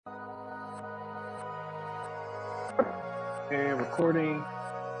And recording.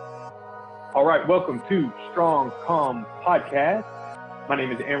 All right, welcome to Strong Calm Podcast. My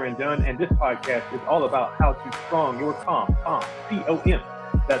name is Aaron Dunn, and this podcast is all about how to strong your calm, C-O-M.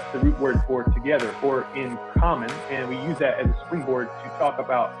 That's the root word for together or in common, and we use that as a springboard to talk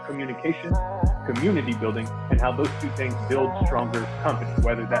about communication, community building, and how those two things build stronger company,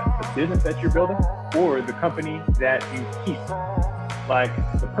 whether that's the business that you're building or the company that you keep. Like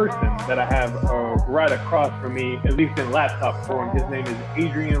the person that I have right across from me, at least in laptop form, his name is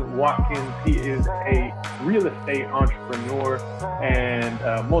Adrian Watkins. He is a real estate entrepreneur and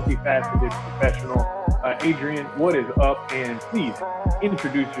multifaceted professional. Adrian, what is up? And please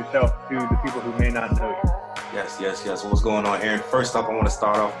introduce yourself to the people who may not know you. Yes. What's going on, Aaron? First up, I want to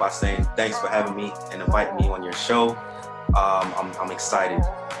start off by saying thanks for having me and inviting me on your show. I'm excited.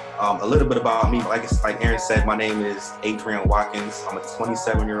 A little bit about me, like Aaron said, my name is Adrian Watkins. I'm a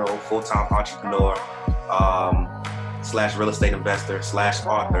 27-year-old full-time entrepreneur, / real estate investor /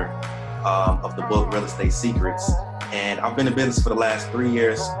 author of the book Real Estate Secrets. And I've been in business for the last 3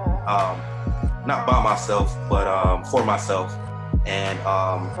 years, not by myself, but for myself, and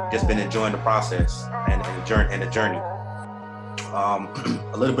just been enjoying the process and the journey.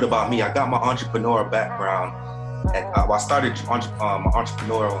 A little bit about me, I got my entrepreneurial background. I started my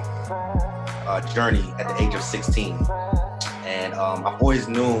entrepreneurial journey at the age of 16, and I've always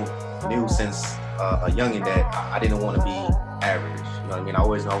knew since a youngin' that I didn't want to be average. You know what I mean? I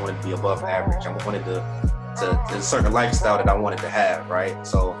always knew I wanted to be above average. I wanted to a certain lifestyle that I wanted to have, right?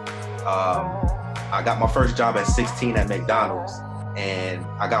 So I got my first job at 16 at McDonald's, and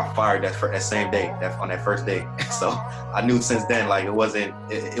I got fired that same day, on that first day. So I knew since then, like it was,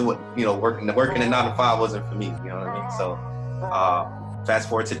 working a 9 to 5 wasn't for me. You know what I mean? So fast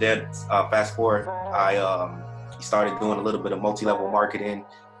forward, I started doing a little bit of multi-level marketing,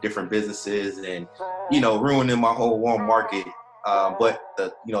 different businesses, and ruining my whole warm market. But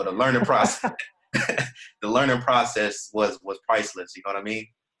the learning process, the learning process was priceless. You know what I mean?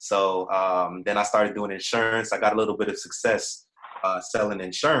 So then I started doing insurance. I got a little bit of success selling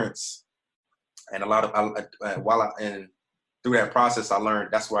insurance, and through that process, I learned,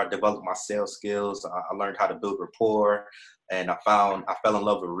 that's where I developed my sales skills. I learned how to build rapport, and I fell in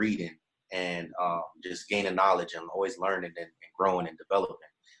love with reading and just gaining knowledge and always learning and growing and developing,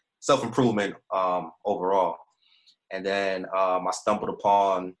 self-improvement overall. And then I stumbled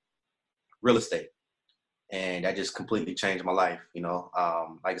upon real estate, and that just completely changed my life.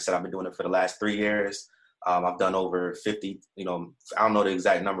 Like I said, I've been doing it for the last 3 years. I've done over 50, I don't know the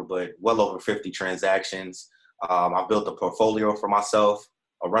exact number, but well over 50 transactions. I've built a portfolio for myself,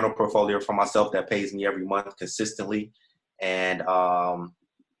 a rental portfolio for myself that pays me every month consistently. And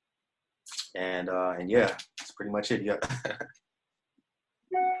yeah, that's pretty much it. Yeah.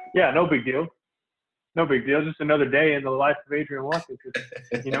 Yeah, no big deal. No big deal. Just another day in the life of Adrian Watkins.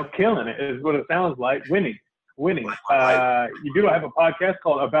 Killing it is what it sounds like. Winning. You do have a podcast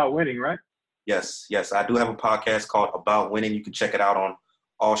called About Winning, right? Yes, I do have a podcast called About Winning. You can check it out on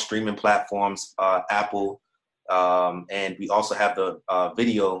all streaming platforms, Apple, and we also have the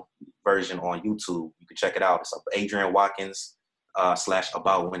video version on YouTube. You can check it out. It's Adrian Watkins /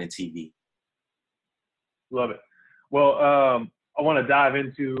 About Winning TV. Love it. Well, I want to dive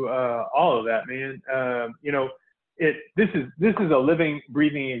into all of that, man. This is a living,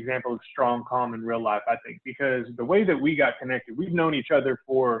 breathing example of strong calm in real life, I think, because the way that we got connected, we've known each other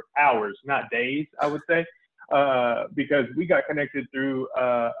for hours, not days, I would say, because we got connected through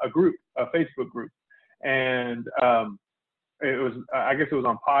a Facebook group. And I guess it was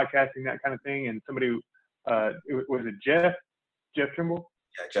on podcasting, that kind of thing. And somebody, was it Jeff Trimble?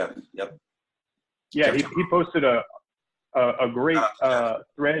 Yeah, Jeff. Yep. Yeah, he posted a great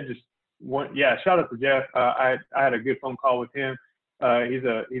thread, just one. Yeah, shout out to Jeff. I had a good phone call with him. He's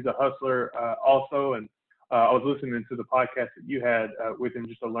a hustler also, and I was listening to the podcast that you had with him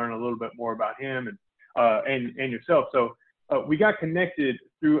just to learn a little bit more about him and yourself. So we got connected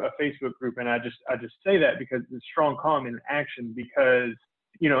through a Facebook group, and I just say that because it's strong calm in action. Because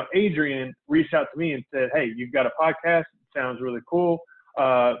Adrian reached out to me and said, "Hey, you've got a podcast. It sounds really cool.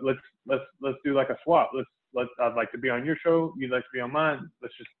 Let's do like a swap. I'd like to be on your show. You'd like to be on mine.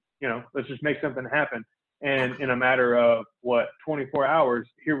 Let's just make something happen." And in a matter of 24 hours,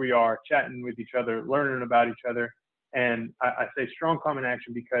 here we are chatting with each other, learning about each other. And I say strong common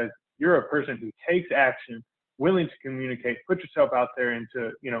action because you're a person who takes action, willing to communicate, put yourself out there, and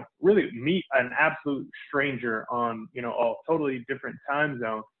to, really meet an absolute stranger on, a totally different time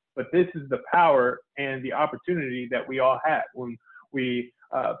zone. But this is the power and the opportunity that we all have when we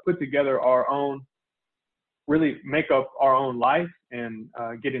put together our own, really make up our own life and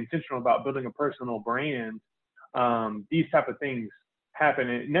get intentional about building a personal brand. these type of things happen,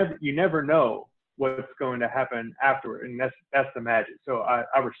 and you never know what's going to happen afterward, and that's the magic. So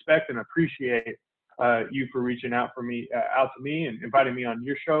I respect and appreciate you for reaching out to me and inviting me on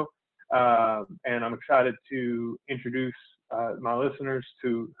your show, and I'm excited to introduce my listeners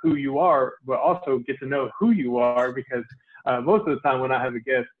to who you are, but also get to know who you are, because most of the time when I have a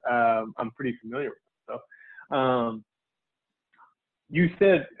guest, I'm pretty familiar with them. So you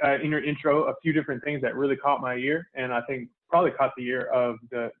said in your intro a few different things that really caught my ear, and I think probably caught the ear of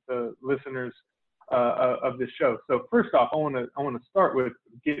the listeners of this show. So first off, I want to start with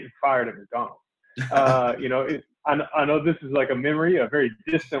getting fired at McDonald's. I know this is like a memory, a very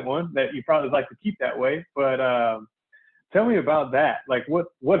distant one that you probably like to keep that way, but tell me about that. Like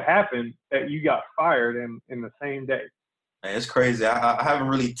what happened that you got fired in the same day? Man, it's crazy. I haven't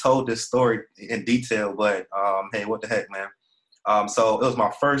really told this story in detail, but hey, what the heck, man? So it was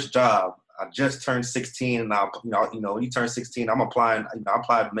my first job. I just turned 16, and when you turn 16, I'm applying. I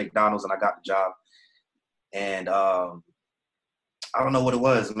applied to McDonald's, and I got the job. And I don't know what it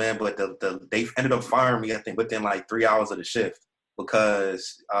was, man, but they ended up firing me, I think, within like 3 hours of the shift,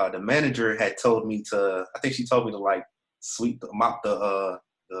 because the manager had told me to. I think she told me to like mop the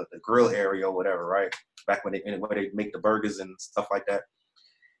grill area or whatever, right? Back where they make the burgers and stuff like that.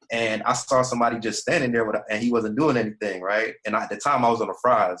 And I saw somebody just standing there and he wasn't doing anything, right? And at the time I was on the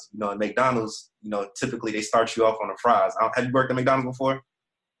fries. At McDonald's, typically they start you off on the fries. Have you worked at McDonald's before?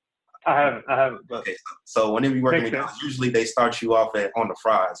 I haven't. Okay, so whenever you work at McDonald's, usually they start you off on the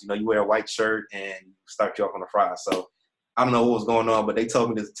fries. You wear a white shirt and start you off on the fries. So I don't know what was going on, but they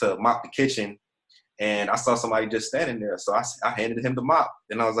told me to mop the kitchen. And I saw somebody just standing there. So I handed him the mop.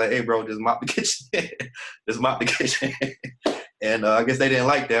 And I was like, hey, bro, just mop the kitchen. Just mop the kitchen. And I guess they didn't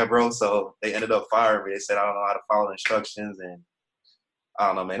like that, bro. So they ended up firing me. They said I don't know how to follow instructions. And I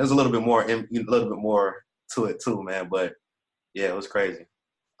don't know, man. There's a little bit more to it, too, man. But, yeah, it was crazy.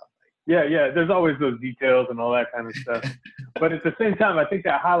 Yeah. There's always those details and all that kind of stuff. But at the same time, I think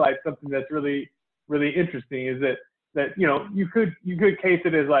that highlights something that's really, really interesting, is that you could case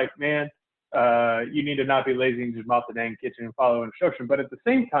it as like, man, you need to not be lazy and just mop the dang kitchen and follow instruction. But at the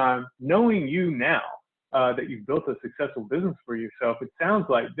same time, knowing you now, that you've built a successful business for yourself, it sounds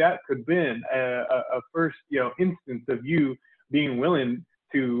like that could have been a first, instance of you being willing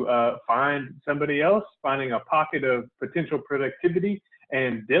to find somebody else, finding a pocket of potential productivity,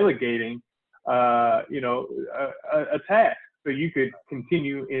 and delegating, a task so you could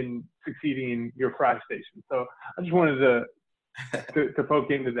continue in succeeding in your fry station. So I just wanted to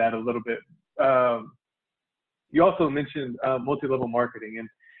poke into that a little bit. You also mentioned multi-level marketing, and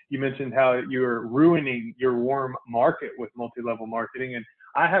you mentioned how you're ruining your warm market with multi-level marketing. And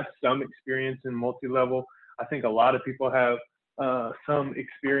I have some experience in multi-level. I think a lot of people have some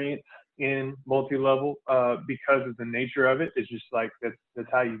experience in multi-level because of the nature of it. It's just like that's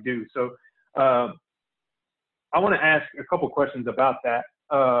how you do. So I want to ask a couple questions about that.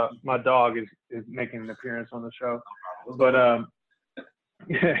 My dog is making an appearance on the show, but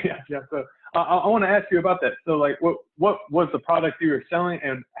yeah. So I want to ask you about that. So like, what was the product you were selling,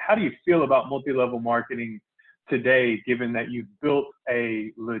 and how do you feel about multi-level marketing today, given that you've built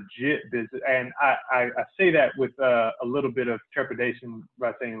a legit business? And I say that with a little bit of trepidation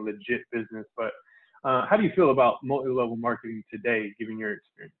by saying legit business, but how do you feel about multi-level marketing today, given your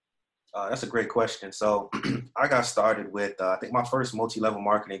experience? That's a great question. So I got started with, I think my first multi-level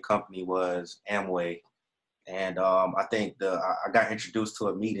marketing company was Amway. And I think I got introduced to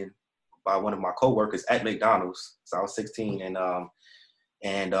a meeting by one of my coworkers at McDonald's. So I was 16, and I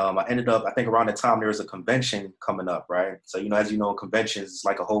ended up, I think around the time there was a convention coming up, right? So, as you know, conventions, it's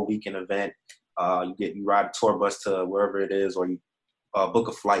like a whole weekend event. You ride a tour bus to wherever it is, or you book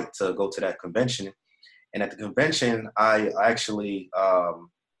a flight to go to that convention. And at the convention, I actually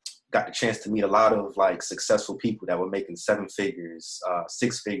got the chance to meet a lot of like successful people that were making 7 figures,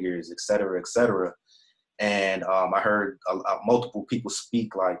 6 figures, et cetera, et cetera. And I heard multiple people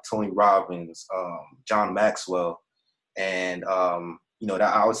speak, like Tony Robbins, John Maxwell. And, that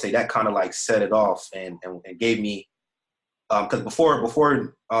I would say that kind of like set it off and gave me, because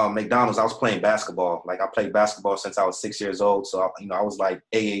before McDonald's, I was playing basketball. Like I played basketball since I was 6 years old. So, I was like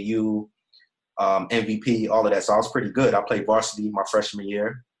AAU, MVP, all of that. So I was pretty good. I played varsity my freshman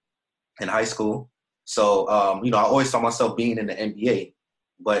year in high school. So, I always saw myself being in the NBA.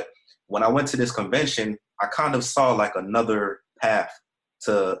 But when I went to this convention, I kind of saw like another path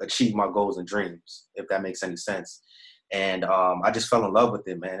to achieve my goals and dreams, if that makes any sense. And I just fell in love with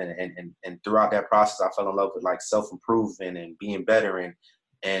it, man. And throughout that process, I fell in love with like self-improvement and being better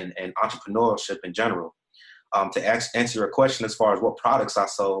and entrepreneurship in general. answer your question as far as what products I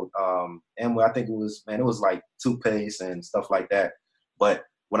sold, and I think it was like toothpaste and stuff like that. But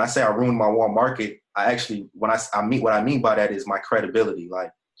when I say I ruined my warm market, I actually, what I mean by that is my credibility.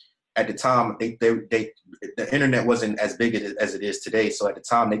 Like at the time, the internet wasn't as big as it is today. So at the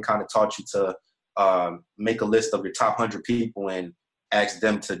time, they kind of taught you to make a list of your top 100 people and ask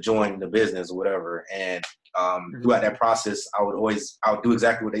them to join the business or whatever. And throughout that process, I would do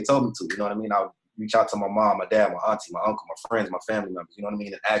exactly what they told me to. You know what I mean? I would reach out to my mom, my dad, my auntie, my uncle, my friends, my family members. You know what I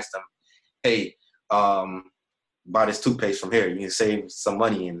mean? And ask them, hey, buy this toothpaste from here. You can save some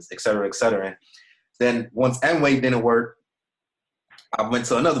money, and et cetera, et cetera. And then once Amway didn't work, I went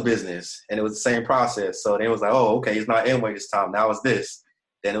to another business, and it was the same process. So they was like, oh, okay, it's not Amway this time. Now it's this.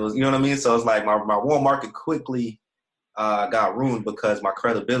 Then it was, you know what I mean? So it's like my warm market quickly got ruined because my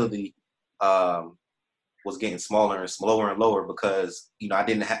credibility was getting smaller and slower and lower because, you know, I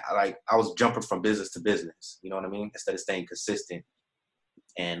didn't have, like, I was jumping from business to business, you know what I mean? Instead of staying consistent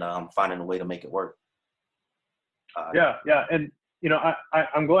and finding a way to make it work. Yeah. And, you know,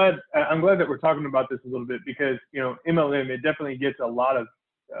 I'm glad that we're talking about this a little bit because, you know, MLM, it definitely gets a lot of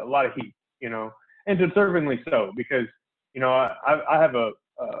heat, you know, and deservingly so, because, you know, I have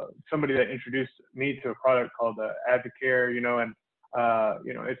somebody that introduced me to a product called Advocare, you know, and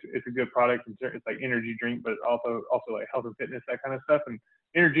you know, it's a good product. It's like energy drink, but also like health and fitness, that kind of stuff. And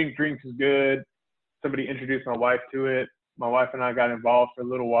energy drinks is good. Somebody introduced my wife to it. My wife and I got involved for a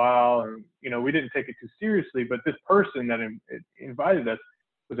little while, and you know, we didn't take it too seriously. But this person that invited us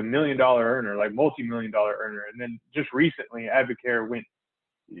was $1 million earner, like multi-million-dollar earner. And then just recently, Advocare went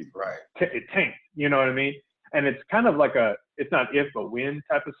right. It tanked. You know what I mean? And it's kind of like it's not if but when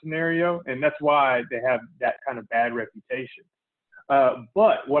type of scenario, and that's why they have that kind of bad reputation.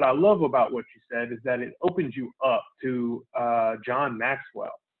 But what I love about what you said is that it opens you up to John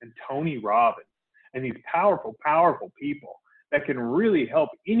Maxwell and Tony Robbins and these powerful, powerful people that can really help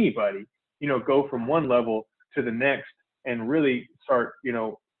anybody, you know, go from one level to the next and really start, you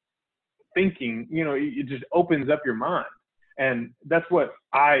know, thinking, you know, it just opens up your mind. And that's what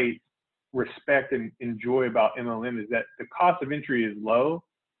I respect and enjoy about MLM is that the cost of entry is low.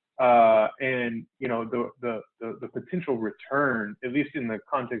 And you know, the potential return, at least in the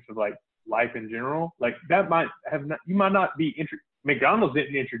context of like life in general, like that you might not be McDonald's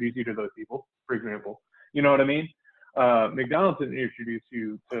didn't introduce you to those people, for example. You know what I mean? McDonald's didn't introduce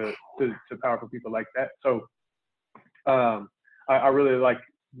you to powerful people like that. So I really like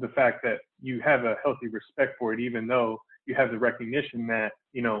the fact that you have a healthy respect for it, even though you have the recognition that,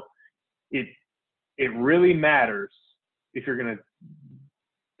 you know, it really matters if you're going to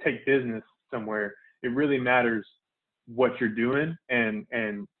take business somewhere. It really matters what you're doing and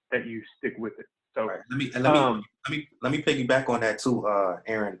that you stick with it. So right. Let me piggyback on that too,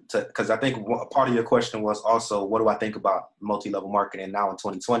 Aaron, because I think part of your question was also, what do I think about multi-level marketing now in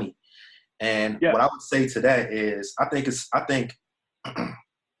 2020? And what I would say to that is, I think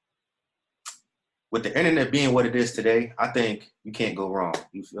with the internet being what it is today, I think you can't go wrong.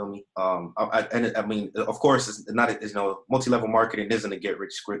 You feel me? I mean, of course, it's not. You know, multi-level marketing isn't a get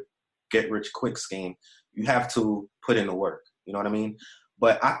rich quick scheme. You have to put in the work. You know what I mean?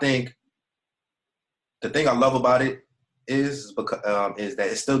 But I think the thing I love about it is that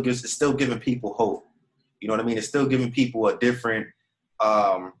it's still giving people hope. You know what I mean? It's still giving people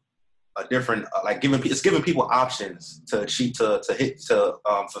it's giving people options to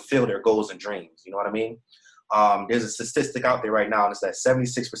fulfill their goals and dreams. You know what I mean? There's a statistic out there right now, and it's that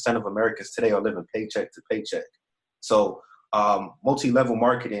 76% of Americans today are living paycheck to paycheck. So multi-level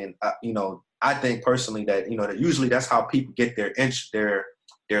marketing, you know, I think personally that, you know, that usually that's how people get their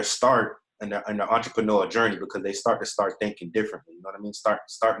start in their entrepreneurial journey, because they start thinking differently. You know what I mean?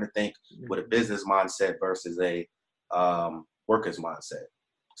 Starting to think with a business mindset versus a worker's mindset.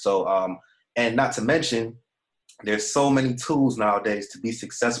 So, and not to mention, there's so many tools nowadays to be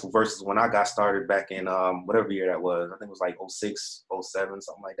successful versus when I got started back in whatever year that was. I think it was like 06, 07,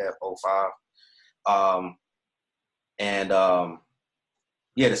 something like that, 05.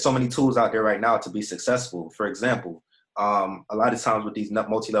 Yeah, there's so many tools out there right now to be successful. For example, a lot of times with these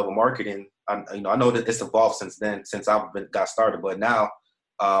multi-level marketing, I know that it's evolved since then, since I've got started. But now,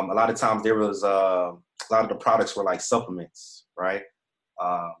 a lot of times there was a lot of the products were like supplements, right?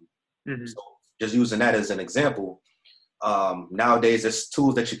 So just using that as an example, nowadays there's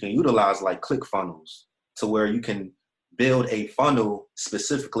tools that you can utilize like ClickFunnels, to where you can build a funnel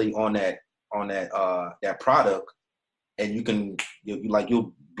specifically on that product, and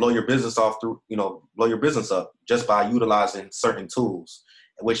you'll blow your business off blow your business up just by utilizing certain tools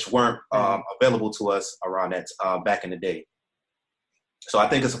which weren't available to us around that back in the day. So I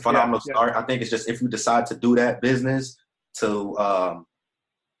think it's a phenomenal start. I think it's just if you decide to do that business, to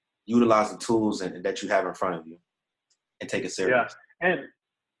utilize the tools that you have in front of you and take it serious. Yeah, and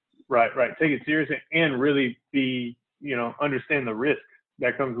right. Take it serious and really be, understand the risk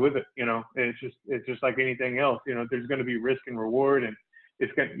that comes with it. It's just like anything else. There's going to be risk and reward, and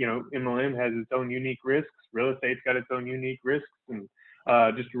it's got, MLM has its own unique risks. Real estate's got its own unique risks, and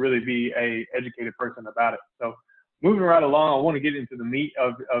just to really be a educated person about it. So moving right along, I want to get into the meat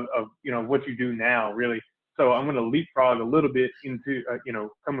of what you do now, really. So I'm going to leapfrog a little bit into,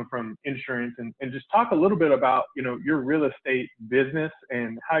 coming from insurance and just talk a little bit about, your real estate business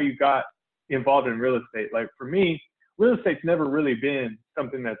and how you got involved in real estate. Like for me, real estate's never really been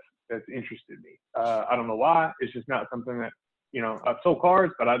something that's interested me. I don't know why. It's just not something that, I've sold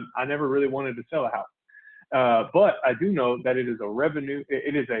cars, but I never really wanted to sell a house. But I do know that it is a revenue.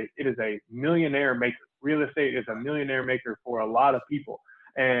 It is a millionaire maker. Real estate is a millionaire maker for a lot of people.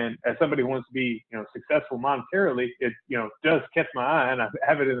 And as somebody who wants to be, successful monetarily, it, does catch my eye, and I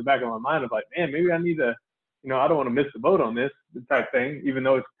have it in the back of my mind of like, man, maybe I need to, I don't want to miss the boat on this type thing, even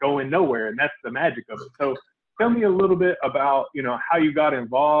though it's going nowhere, and that's the magic of it. So tell me a little bit about, how you got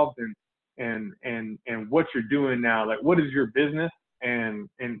involved and what you're doing now. Like, what is your business, and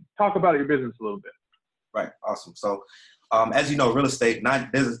talk about your business a little bit. Right. Awesome. So, as you know, real estate,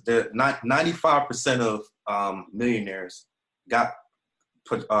 95% of millionaires got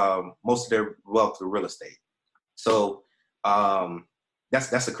put most of their wealth through real estate. So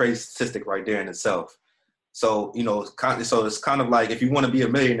that's a crazy statistic right there in itself. So, it's kind of like if you want to be a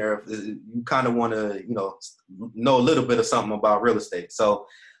millionaire, you kind of want to, know a little bit of something about real estate. So,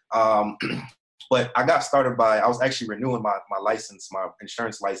 but I got started I was actually renewing my license, my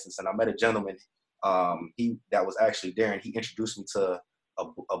insurance license, and I met a gentleman that was actually there, and he introduced me to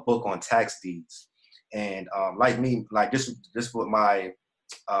a book on tax deeds. And this what my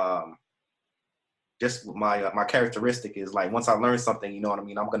my characteristic is. Like, once I learn something, you know what I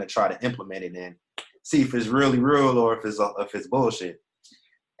mean, I'm gonna try to implement it and see if it's really real or if it's bullshit.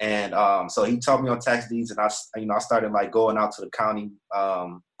 And so he taught me on tax deeds, and I started like going out to the county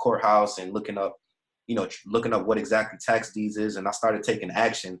courthouse and looking up what exactly tax deeds is, and I started taking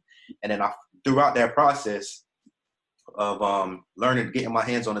action. And then throughout that process of learning, getting my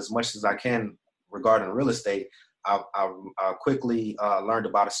hands on as much as I can regarding real estate, I quickly learned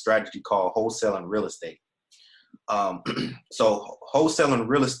about a strategy called wholesaling real estate. So wholesaling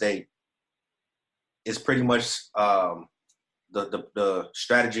real estate is pretty much the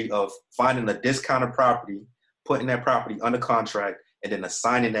strategy of finding a discounted property, putting that property under contract, and then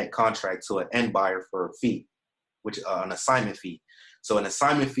assigning that contract to an end buyer for a fee, which an assignment fee. So the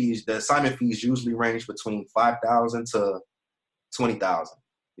assignment fees usually range between $5,000 to $20,000.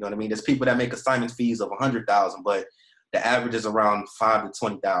 You know what I mean? There's people that make assignment fees of $100,000, but the average is around $5,000 to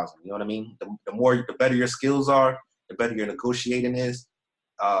 $20,000. You know what I mean? The better your skills are, the better your negotiating is,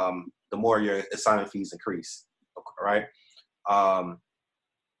 the more your assignment fees increase. Right?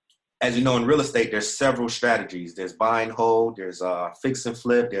 As you know, in real estate, there's several strategies. There's buy and hold, there's fix and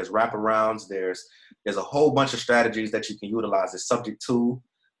flip, there's wraparounds, there's a whole bunch of strategies that you can utilize. There's subject to.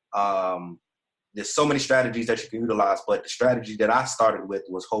 There's so many strategies that you can utilize, but the strategy that I started with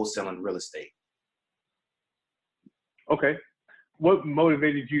was wholesaling real estate. Okay. What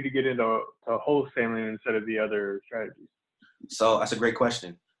motivated you to get into wholesaling instead of the other strategies? So that's a great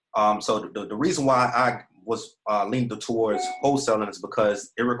question. So the reason why I was leaning towards wholesaling is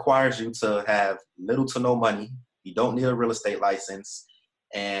because it requires you to have little to no money. You don't need a real estate license,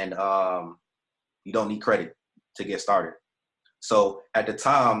 and you don't need credit to get started. So at the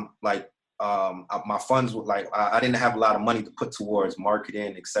time, my funds were I didn't have a lot of money to put towards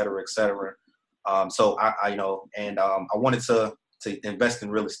marketing, et cetera, et cetera. So I wanted to invest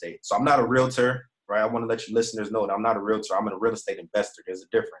in real estate. So I'm not a realtor, right? I want to let you listeners know that I'm not a realtor. I'm a real estate investor. There's a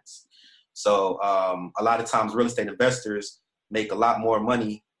difference. So a lot of times real estate investors make a lot more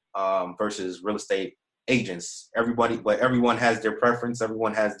money versus real estate agents. Everyone has their preference.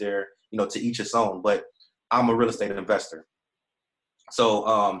 Everyone has their, to each its own, but I'm a real estate investor.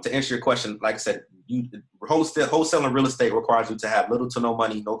 So to answer your question, like I said, wholesaling real estate requires you to have little to no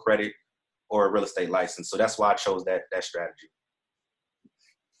money, no credit, or a real estate license. So that's why I chose that strategy.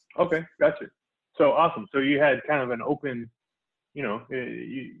 Okay, gotcha. So awesome. So you had kind of an open,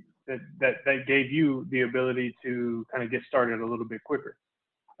 that gave you the ability to kind of get started a little bit quicker.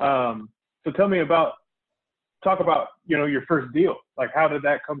 So talk about, your first deal. Like, how did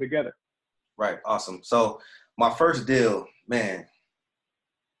that come together? Right. Awesome. So my first deal, man.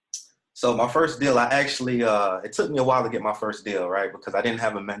 So my first deal, I actually, it took me a while to get my first deal, right? Because I didn't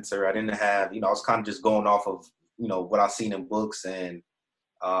have a mentor. I didn't have, I was kind of just going off of, what I've seen in books and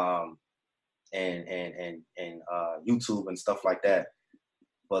and YouTube and stuff like that.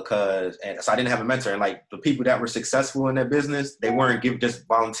 And so I didn't have a mentor, and like the people that were successful in their business, they weren't just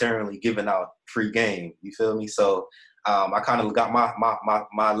voluntarily giving out free game. You feel me? So I kind of got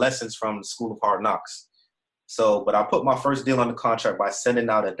my lessons from the School of Hard Knocks. So, but I put my first deal on the contract by sending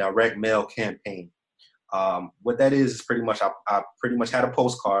out a direct mail campaign. What that is pretty much, I pretty much had a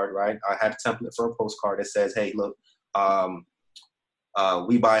postcard, right? I had a template for a postcard that says, hey, look,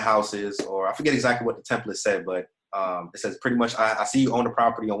 we buy houses, or I forget exactly what the template said, but it says pretty much, I see you own a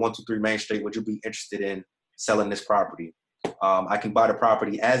property on 123 Main Street. Would you be interested in selling this property? I can buy the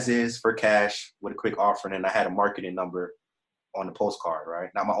property as is for cash with a quick offer. And I had a marketing number on the postcard, right?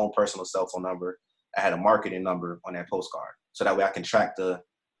 Not my own personal cell phone number. I had a marketing number on that postcard. So that way I can track the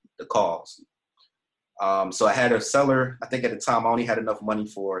calls. So I had a seller, I think at the time I only had enough money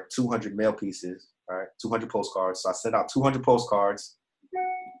for 200 mail pieces, right? 200 postcards. So I sent out 200 postcards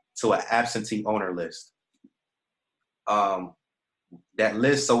to an absentee owner list. That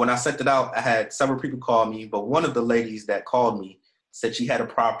list, so when I sent it out, I had several people call me, but one of the ladies that called me said she had a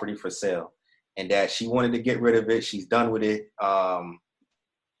property for sale and that she wanted to get rid of it. She's done with it.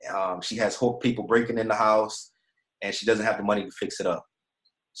 She has people breaking in the house and she doesn't have the money to fix it up.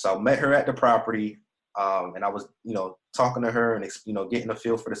 So I met her at the property, and I was, talking to her and, getting a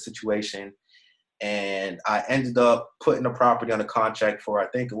feel for the situation. And I ended up putting the property on the contract for, I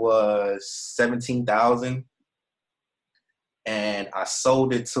think it was $17,000. And I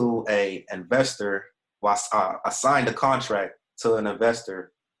sold it to a investor. Well, I signed a contract to an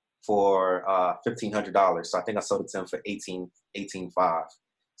investor for $1,500. So I think I sold it to him for $18,500.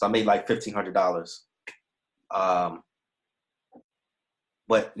 So I made like $1,500.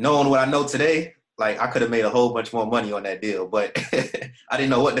 But knowing what I know today, like I could have made a whole bunch more money on that deal, but I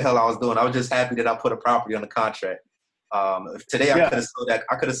didn't know what the hell I was doing. I was just happy that I put a property on the contract. Today I could have sold that.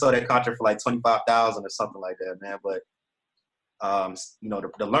 I could have sold that contract for like $25,000 or something like that, man. But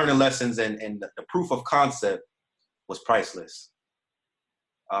the learning lessons and the proof of concept was priceless.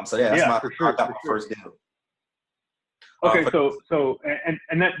 So yeah, that's I got my first deal. Okay, so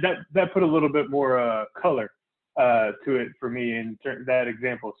that put a little bit more color to it for me in that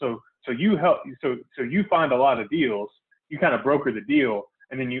example. So you find a lot of deals, you kind of broker the deal,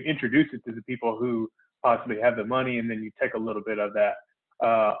 and then you introduce it to the people who possibly have the money, and then you take a little bit of that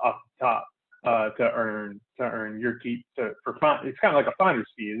off the top to earn your keep. It's kind of like a finder's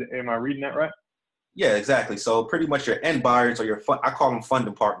fee. Am I reading that right? Yeah, exactly. So pretty much your end buyers or I call them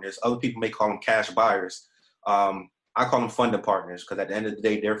funding partners. Other people may call them cash buyers. I call them funding partners because at the end of the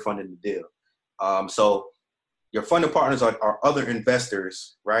day, they're funding the deal. So your funding partners are other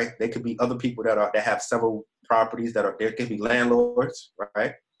investors, right? They could be other people that have several properties there could be landlords,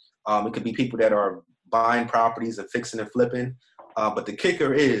 right? It could be people that are buying properties and fixing and flipping. But the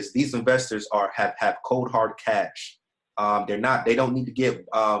kicker is these investors have cold hard cash. They don't need to get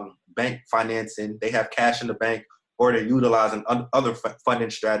bank financing. They have cash in the bank, or they're utilizing other funding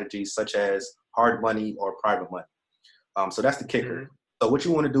strategies such as hard money or private money. So that's the kicker. Mm-hmm. So what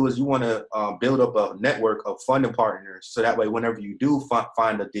you want to do is you want to build up a network of funding partners. So that way, whenever you do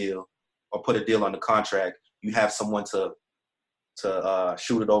find a deal or put a deal on the contract, you have someone to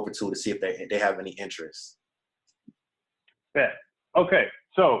shoot it over to see if they have any interest. Bet. Okay.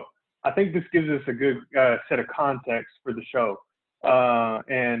 So I think this gives us a good set of context for the show.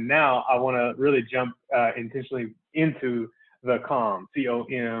 And now I want to really jump intentionally into the COM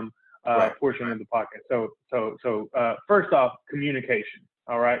portion of the podcast. So first off, communication.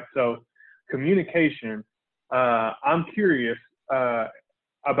 All right. So communication, I'm curious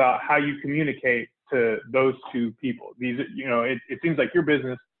about how you communicate to those two people. It seems like your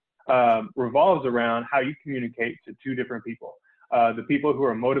business revolves around how you communicate to two different people. The people who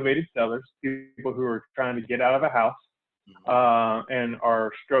are motivated sellers, people who are trying to get out of a house and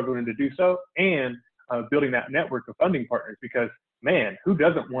are struggling to do so, and building that network of funding partners. Because man, who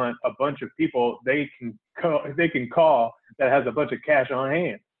doesn't want a bunch of people they can call that has a bunch of cash on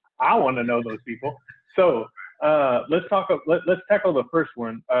hand? I want to know those people. So let's tackle the first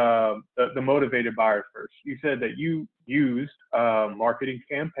one, the motivated buyers first. You said that you used marketing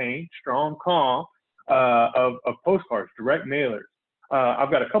campaign, strong call of postcards, direct mailers.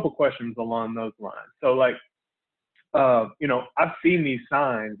 I've got a couple questions along those lines. So I've seen these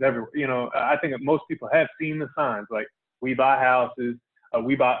signs everywhere. I think that most people have seen the signs, like we buy houses,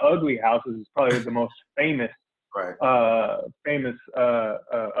 we buy ugly houses is probably the most famous,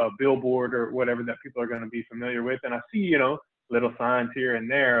 billboard or whatever that people are going to be familiar with. And I see, little signs here and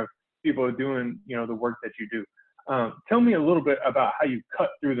there of people doing, the work that you do. Tell me a little bit about how you cut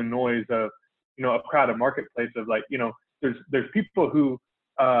through the noise of, a crowded marketplace of there's people who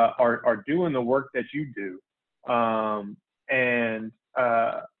are doing the work that you do, and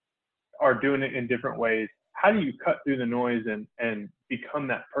are doing it in different ways, how do you cut through the noise and become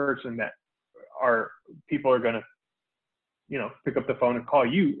that person that people are going to, pick up the phone and call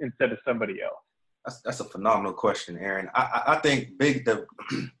you instead of somebody else? That's a phenomenal question, Aaron. I think that's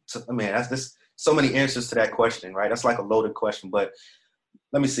so many answers to that question, right? That's like a loaded question, but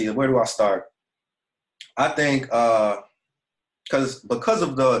let me see. Where do I start? I think because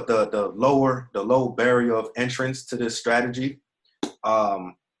of the low barrier of entrance to this strategy,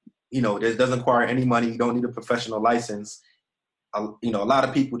 it doesn't require any money. You don't need a professional license. A lot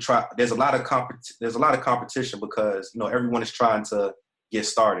of people try. There's a lot of competition because everyone is trying to get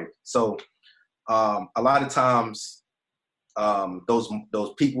started. So a lot of times, those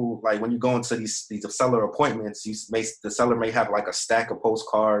people, like when you go into these seller appointments, the seller may have like a stack of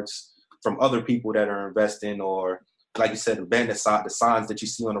postcards from other people that are investing, or like you said, the signs that you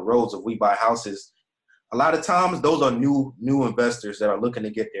see on the roads of We Buy Houses. A lot of times, those are new investors that are looking to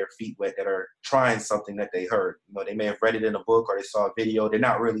get their feet wet, that are trying something that they heard. They may have read it in a book or they saw a video. They're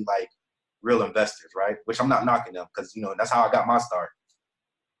not really like real investors, right? Which I'm not knocking them, because that's how I got my start.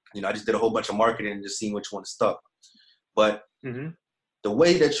 I just did a whole bunch of marketing and just seeing which one stuck. But the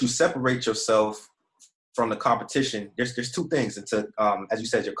way that you separate yourself from the competition, there's two things. And as you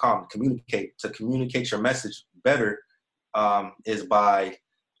said, to communicate your message better is by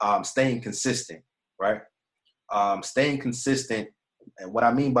staying consistent. Right? Staying consistent. And what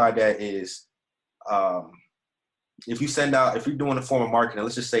I mean by that is, if you're doing a form of marketing,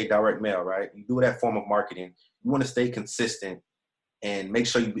 let's just say direct mail, right? You do that form of marketing, you want to stay consistent and make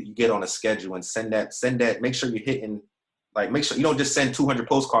sure you get on a schedule and send that, make sure you're hitting, make sure you don't just send 200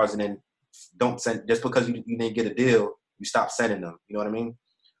 postcards and then don't send, just because you didn't get a deal, you stop sending them. You know what I mean?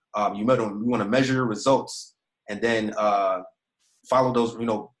 You want to measure your results and then, follow those,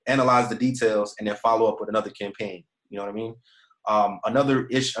 analyze the details and then follow up with another campaign. You know what I mean? Another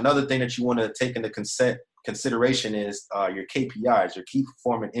thing that you want to take into consideration is your KPIs, your key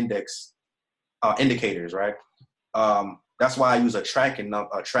performance indicators, right? That's why I use a tracking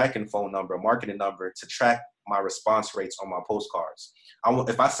phone number, a marketing number, to track my response rates on my postcards.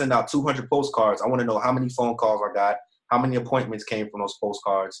 If I send out 200 postcards, I want to know how many phone calls I got, how many appointments came from those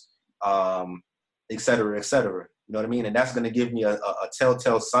postcards, et cetera, et cetera. You know what I mean? And that's going to give me a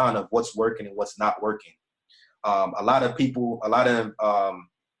telltale sign of what's working and what's not working. A lot of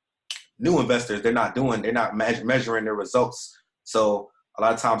new investors, they're not measuring their results. So a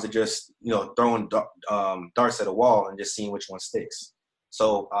lot of times they're just, throwing darts at a wall and just seeing which one sticks.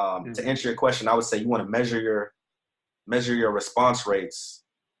 So to answer your question, I would say you want to measure your response rates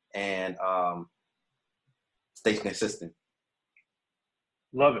and stay consistent.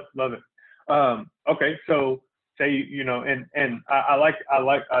 Love it. Okay, so say and I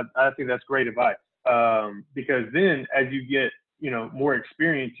think that's great advice, because then as you get more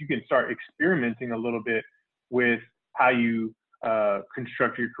experience, you can start experimenting a little bit with how you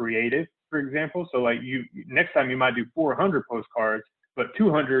construct your creative, for example. So like next time you might do 400 postcards, but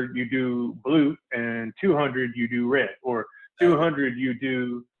 200 you do blue and 200 you do red, or 200 you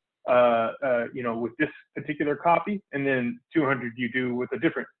do with this particular copy, and then 200 you do with a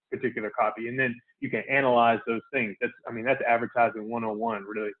different particular copy, and then you can analyze those things. That's advertising 101,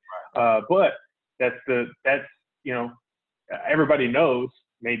 really. But that's everybody knows,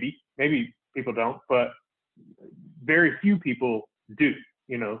 maybe people don't, but very few people do,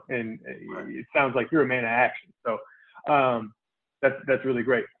 and it sounds like you're a man of action. So that's really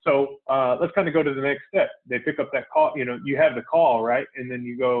great. So let's kind of go to the next step. They pick up that call, you have the call, right? And then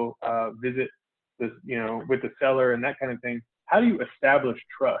you go visit this, with the seller and that kind of thing. How do you establish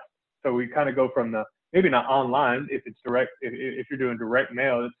trust? So we kind of go from maybe not online, if it's direct, if you're doing direct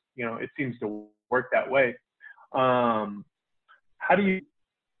mail, it's, it seems to work that way. How do you,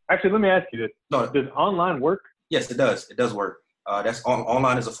 actually, let me ask you this. No. Does online work? Yes, it does. It does work.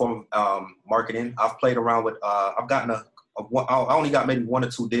 Online is a form of marketing. I've played around with, I've gotten I only got maybe 1 or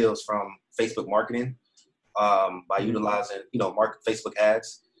 2 deals from Facebook marketing by utilizing, Facebook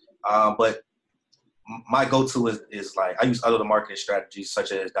ads. But my go-to is like, I use other marketing strategies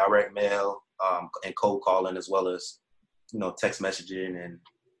such as direct mail and cold calling, as well as, text messaging and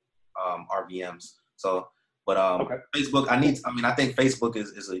RVMs. So, but Okay. Facebook, I think Facebook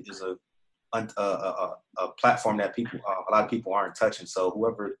is a platform that a lot of people aren't touching. So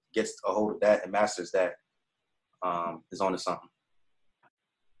whoever gets a hold of that and masters that is onto something.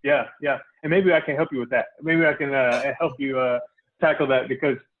 Yeah. And maybe I can help you with that. Maybe I can help you tackle that,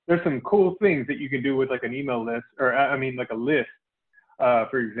 because there's some cool things that you can do with like an email list, or like a list,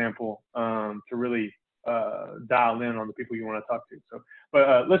 for example, to really dial in on the people you want to talk to. So,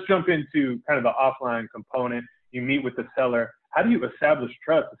 but let's jump into kind of the offline component. You meet with the seller. How do you establish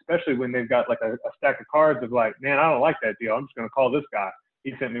trust, especially when they've got like a stack of cards of like, man, I don't like that deal. I'm just going to call this guy.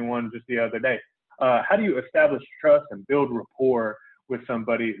 He sent me one just the other day. How do you establish trust and build rapport with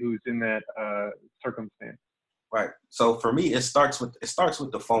somebody who's in that circumstance? Right. So for me, it starts with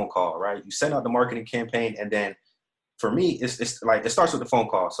the phone call, right? You send out the marketing campaign, and then for me, it's like it starts with the phone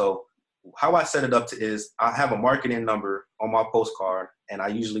call. So how I set it up is I have a marketing number on my postcard, and I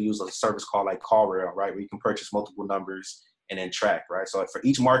usually use a service called like CallRail, right, where you can purchase multiple numbers and then track, right? So for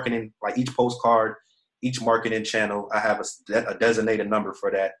each marketing, like each postcard, each marketing channel, I have a designated number for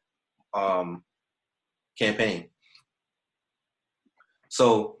that campaign.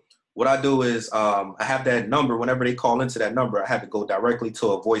 So what I do is I have that number. Whenever they call into that number, I have it go directly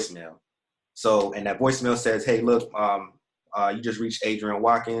to a voicemail. So, and that voicemail says, "Hey, look, you just reached Adrian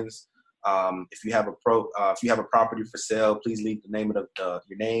Watkins. If you have a property for sale, please leave the name of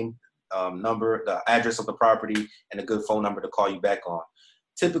your name, number, the address of the property, and a good phone number to call you back on."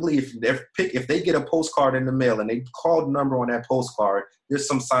 Typically, if they get a postcard in the mail and they call the number on that postcard, there's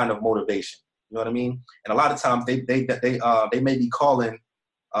some sign of motivation. You know what I mean? And a lot of times they may be calling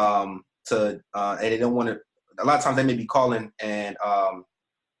and they don't want to. A lot of times they may be calling and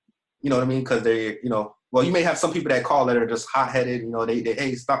you know what I mean? Because well, you may have some people that call that are just hot-headed. You know, they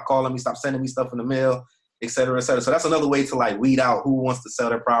hey, stop calling me, stop sending me stuff in the mail, et cetera, et cetera. So that's another way to like weed out who wants to sell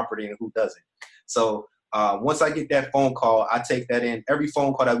their property and who doesn't. So once I get that phone call, I take that in. Every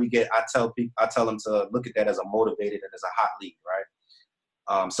phone call that we get, I tell them to look at that as a motivated and as a hot lead, right?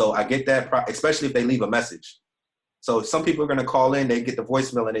 So I get that, especially if they leave a message. So some people are going to call in, they get the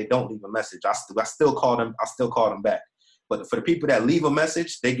voicemail and they don't leave a message. I still call them. I still call them back. But for the people that leave a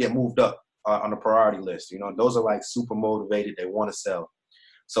message, they get moved up on the priority list. You know, those are like super motivated. They want to sell.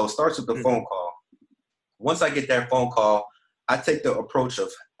 So it starts with the phone call. Once I get that phone call, I take the approach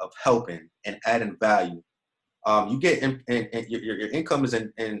of helping and adding value. You get your income is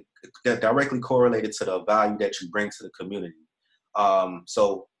directly correlated to the value that you bring to the community.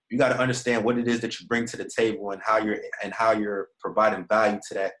 So you got to understand what it is that you bring to the table and how you're providing value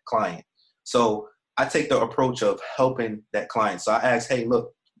to that client. So I take the approach of helping that client. So I ask, hey,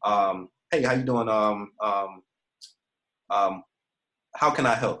 look, hey, how you doing? How can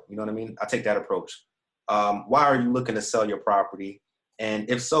I help? You know what I mean? I take that approach. Why are you looking to sell your property? And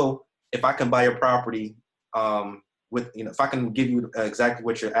if so, if I can buy your property if I can give you exactly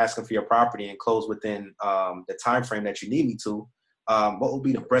what you're asking for your property and close within the time frame that you need me to, what would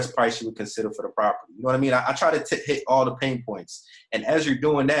be the best price you would consider for the property? You know what I mean? I try to hit all the pain points. And as you're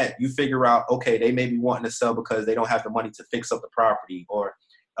doing that, you figure out, okay, they may be wanting to sell because they don't have the money to fix up the property, or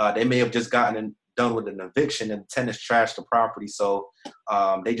they may have just gotten done with an eviction and the tenants trashed the property. So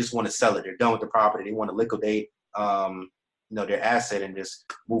they just want to sell it. They're done with the property. They want to liquidate their asset and just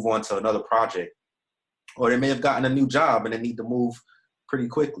move on to another project. Or they may have gotten a new job and they need to move pretty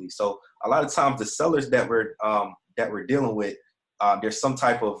quickly. So a lot of times the sellers that we're dealing with, there's some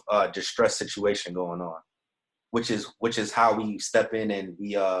type of distress situation going on, which is how we step in and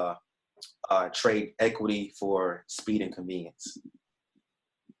we trade equity for speed and convenience.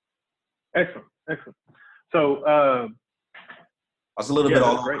 Excellent. So I was a little bit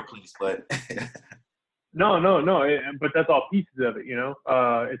all over the place, but no. But that's all pieces of it. You know,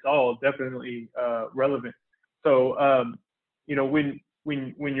 it's all definitely relevant. So when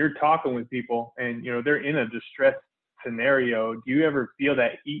you're talking with people and they're in a distressed scenario, do you ever feel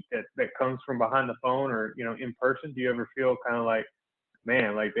that heat that comes from behind the phone or in person? Do you ever feel kind of like,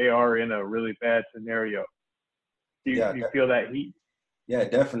 man, like they are in a really bad scenario? Do you feel that heat? Yeah,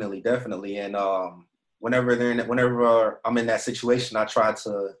 definitely. And whenever I'm in that situation, I try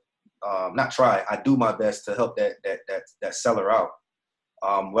to I do my best to help that seller out.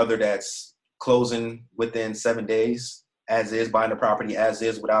 Whether that's closing within 7 days, as is, buying the property as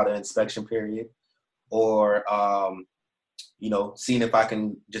is without an inspection period, or seeing if I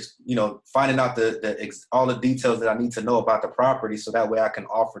can just finding out all the details that I need to know about the property, so that way I can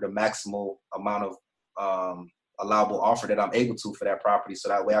offer the maximal amount of allowable offer that I'm able to for that property, so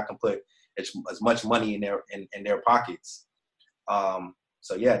that way I can put as much money in their pockets.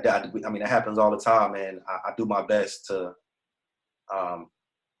 So yeah, that happens all the time, and I do my best to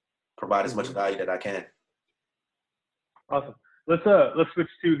provide as much value that I can. Awesome. Let's switch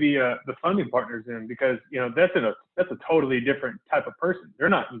to the funding partners then, because that's a totally different type of person. They're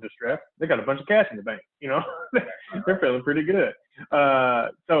not in distress. They got a bunch of cash in the bank. They're feeling pretty good.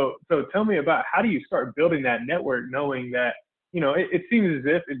 So tell me about, how do you start building that network, knowing that it seems as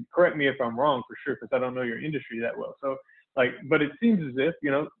if, and correct me if I'm wrong for sure, because I don't know your industry that well. So but it seems as if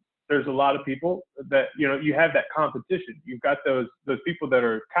there's a lot of people that, you know, you have that competition. You've got those people that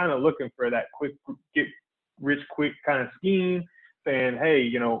are kind of looking for that quick, get rich quick kind of scheme, saying, hey,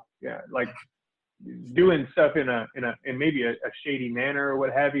 you know, yeah, like doing stuff in maybe a shady manner or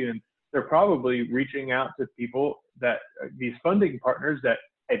what have you. And they're probably reaching out to people that these funding partners that,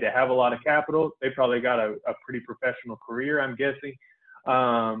 hey, they have a lot of capital. They probably got a pretty professional career, I'm guessing.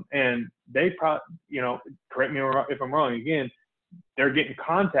 And they probably, you know, correct me if I'm wrong, again, they're getting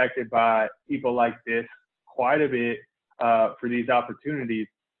contacted by people like this quite a bit for these opportunities.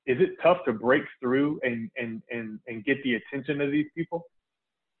 Is it tough to break through and get the attention of these people?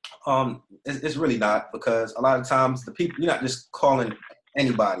 It's really not, because a lot of times the people, you're not just calling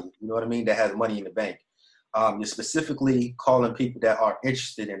anybody, you know what I mean, that has money in the bank. You're specifically calling people that are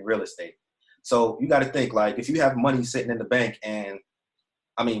interested in real estate. So you got to think, like, if you have money sitting in the bank and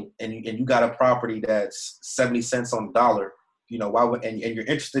you got a property that's 70 cents on the dollar, you know, why would, and you're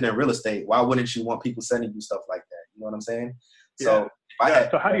interested in real estate, why wouldn't you want people sending you stuff like that? You know what I'm saying? Yeah.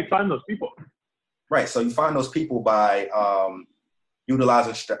 So how do you find those people? Right. So you find those people by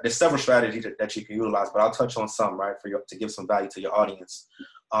utilizing, there's several strategies that you can utilize, but I'll touch on some, right, to give some value to your audience.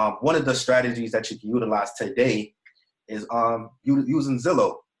 One of the strategies that you can utilize today is using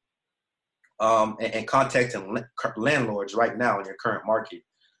Zillow and contacting landlords right now in your current market.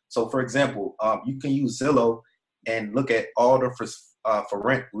 So, for example, you can use Zillow and look at all the for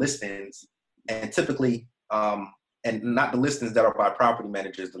rent listings, and typically, and not the listings that are by property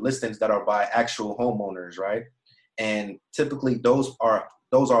managers, the listings that are by actual homeowners, right? And typically, those are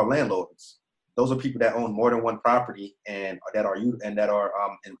landlords. Those are people that own more than one property and that are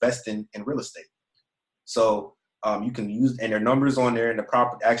investing in real estate. So you can use, and their numbers on there, and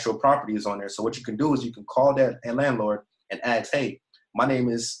the actual property is on there. So what you can do is you can call that landlord and ask, hey, my name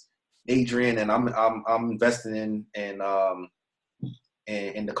is Adrian, and I'm investing in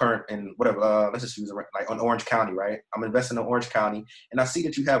the current, in whatever, let's just use it like on Orange County, right? I'm investing in Orange County, and I see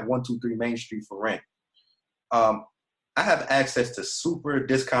that you have 123 Main Street for rent. I have access to super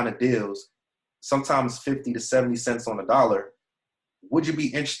discounted deals, sometimes 50 to 70 cents on the dollar. Would you be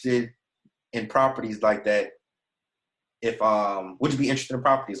interested in properties like that? Would you be interested in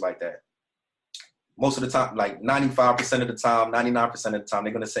properties like that? Most of the time, like 95% of the time, 99% of the time,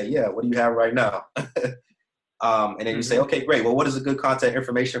 they're going to say, yeah, what do you have right now? And then you say, okay, great. Well, what is a good contact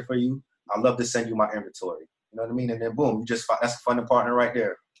information for you? I'd love to send you my inventory. You know what I mean? And then boom, that's a funding partner right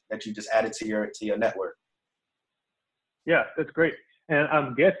there that you just added to your network. Yeah, that's great. And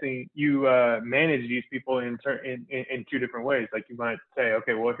I'm guessing you manage these people in two different ways. Like you might say,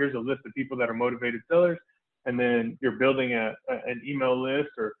 okay, well, here's a list of people that are motivated sellers, and then you're building an email list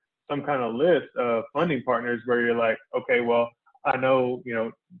or some kind of list of funding partners where you're like, okay, well, I know, you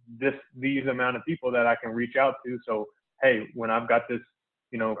know, these amount of people that I can reach out to. So, hey, when I've got this,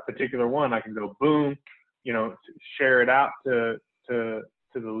 you know, particular one, I can go boom, you know, share it out to the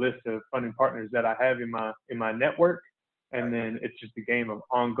list of funding partners that I have in my network. And then it's just a game of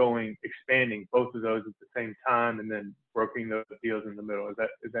ongoing expanding both of those at the same time, and then brokering those deals in the middle. Is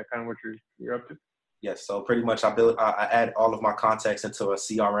that kind of what you're up to? Yes. So pretty much I add all of my contacts into a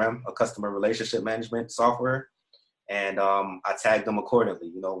CRM, a customer relationship management software. And I tag them accordingly,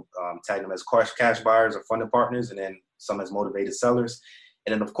 you know, tag them as cash buyers or funding partners, and then some as motivated sellers.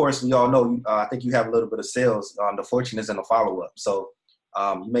 And then, of course, we all know, I think you have a little bit of sales. The fortune is in the follow-up. So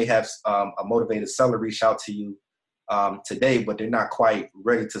you may have a motivated seller reach out to you today, but they're not quite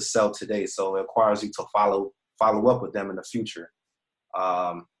ready to sell today. So it requires you to follow up with them in the future.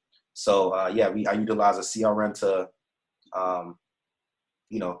 I utilize a CRM to,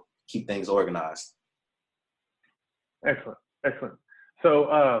 keep things organized. Excellent.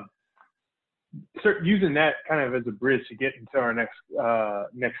 So using that kind of as a bridge to get into our next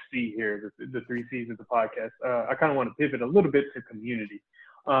C here, the 3 C's of the podcast, I kind of want to pivot a little bit to community.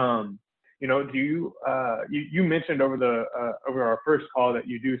 You know, do you mentioned over our first call that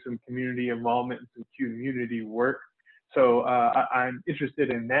you do some community involvement and some community work. So I'm interested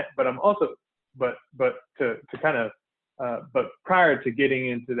in that, but I'm also, but prior to getting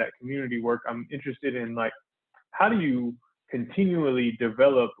into that community work, I'm interested in, like, how do you continually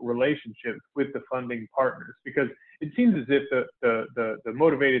develop relationships with the funding partners? Because it seems as if the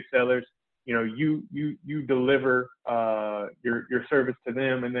motivated sellers, you know, you deliver your service to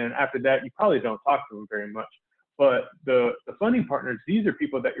them, and then after that, you probably don't talk to them very much. But the funding partners, these are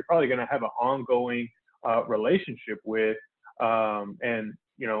people that you're probably going to have an ongoing relationship with, and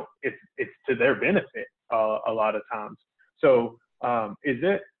you know, it's to their benefit a lot of times. So is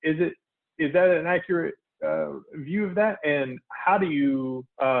that an accurate view of that, and how do you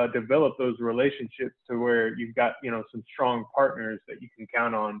develop those relationships to where you've got, you know, some strong partners that you can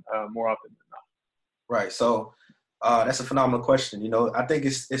count on more often than not? Right. So that's a phenomenal question. You know, I think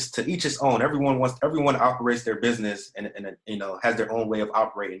it's to each his own. Everyone operates their business and you know, has their own way of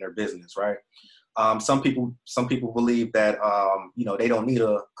operating their business, right? Some people believe that you know, they don't need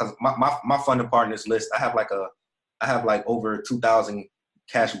because my funding partners list, I have like over 2,000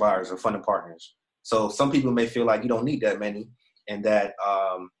 cash buyers or funding partners. So some people may feel like you don't need that many, and that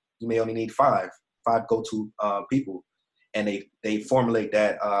you may only need five go-to people, and they formulate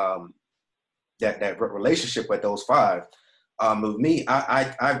that that relationship with those five. With me,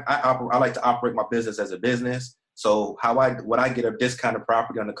 I like to operate my business as a business. So when I get a discounted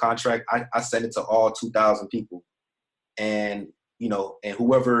property on the contract, I send it to all 2,000 people, and you know, and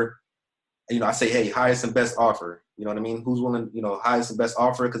whoever, you know, I say, hey, highest and best offer. You know what I mean? Who's willing, you know, highest and best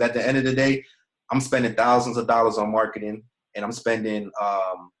offer? Because at the end of the day, I'm spending thousands of dollars on marketing, and I'm spending, you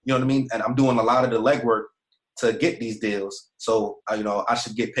know what I mean? And I'm doing a lot of the legwork to get these deals. So, you know, I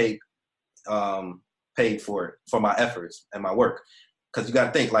should get paid for it, for my efforts and my work. Because you got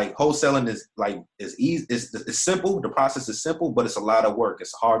to think, like, wholesaling is easy. It's simple. The process is simple, but it's a lot of work.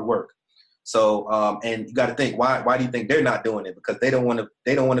 It's hard work. So, and you got to think, why do you think they're not doing it? Because they don't want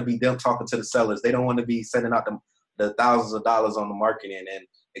to be them talking to the sellers. They don't want to be sending out the thousands of dollars on the marketing and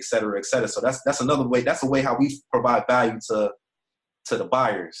et cetera, et cetera. So that's another way. That's a way how we provide value to the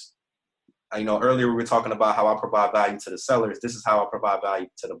buyers. You know, earlier we were talking about how I provide value to the sellers. This is how I provide value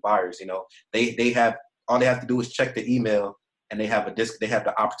to the buyers. You know, they have, all they have to do is check the email, and they have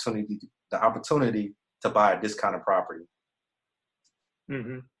the opportunity to buy a discounted property.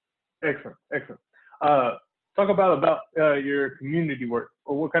 Mm-hmm. Excellent. Talk about your community work,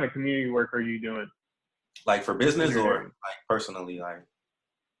 or what kind of community work are you doing? Like for business or like personally? Like,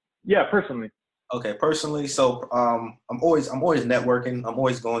 yeah, personally. Okay, personally. So I'm always networking. I'm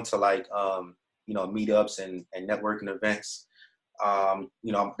always going to like you know, meetups and networking events.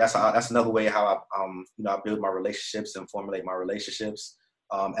 You know, that's another way how I you know, I build my relationships and formulate my relationships.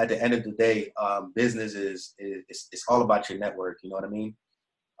 At the end of the day, business is it's all about your network. You know what I mean?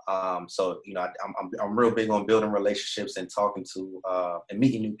 So you know, I'm real big on building relationships and talking to and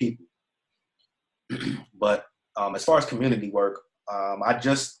meeting new people. But as far as community work, I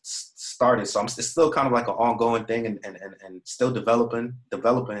just started, so it's still kind of like an ongoing thing and still developing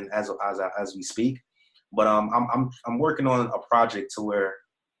as we speak. But I'm working on a project to where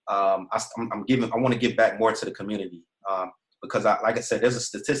I want to give back more to the community, because like I said, there's a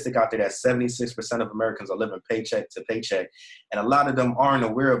statistic out there that 76% of Americans are living paycheck to paycheck, and a lot of them aren't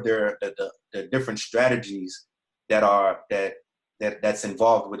aware of the different strategies that's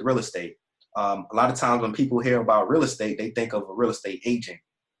involved with real estate. A lot of times when people hear about real estate, they think of a real estate agent,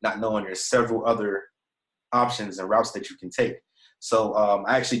 not knowing there's several other options and routes that you can take. So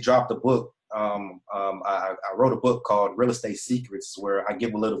I actually dropped a book. I wrote a book called Real Estate Secrets, where I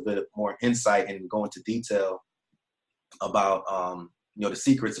give a little bit more insight and go into detail about you know, the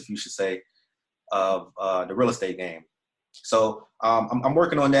secrets, if you should say, of the real estate game. So I'm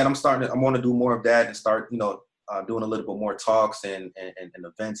working on that. I want to do more of that and start, you know, doing a little bit more talks and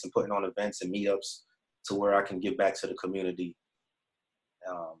events and putting on events and meetups to where I can give back to the community.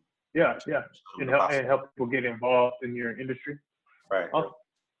 Yeah. And help people get involved in your industry. Right.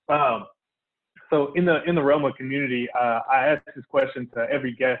 Awesome. So in the realm of community, I ask this question to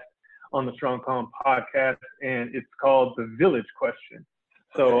every guest on the Strong Calm podcast, and it's called the village question.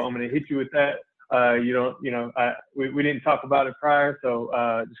 So okay. I'm going to hit you with that. We didn't talk about it prior, so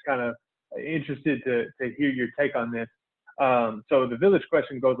just kind of interested to hear your take on this. So the village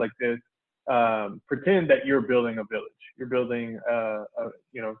question goes like this. Pretend that you're building a village. You're building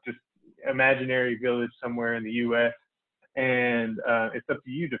just imaginary village somewhere in the U.S., and it's up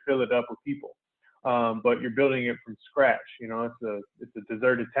to you to fill it up with people. But you're building it from scratch. You know, it's a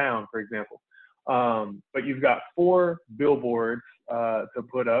deserted town, for example. But you've got 4 billboards to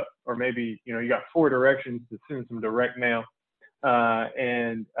put up, or maybe, you know, you got 4 directions to send some direct mail,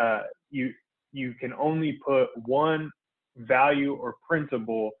 and you can only put one value or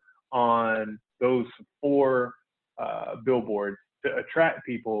principle on those 4 billboards to attract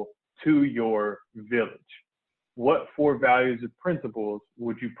people to your village. What 4 values or principles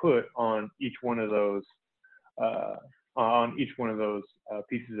would you put on each one of those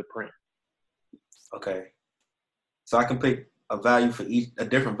pieces of print? Okay, so I can pick a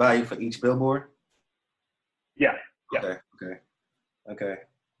different value for each billboard. Yeah. Okay.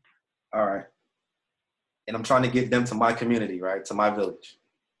 All right. And I'm trying to get them to my community, right? To my village.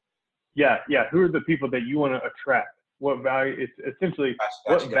 Yeah. Who are the people that you want to attract? What value? It's essentially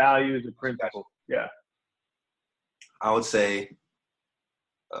what values or principles? Yeah. I would say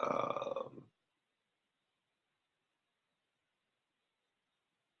um,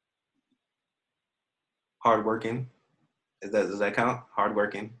 hardworking. Does that count?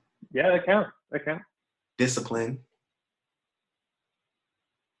 Hardworking. Yeah, that counts. That counts. Discipline.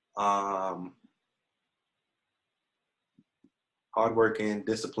 Um, Hardworking,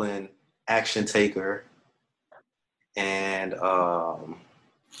 discipline, action taker, and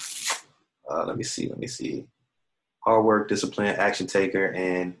let me see. Hard work, discipline, action taker,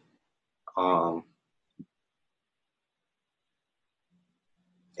 and um,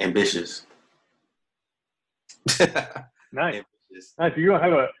 ambitious. Nice. Ambitious. Nice. You're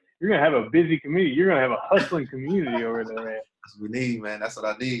gonna have a busy community. You're gonna have a hustling community over there, man. That's what we need, man. That's what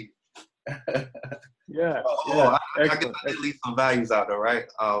I need. Yeah. I guess Excellent. I did leave some values out there, right?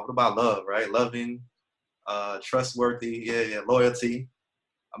 What about love, right? Loving, trustworthy, yeah, loyalty.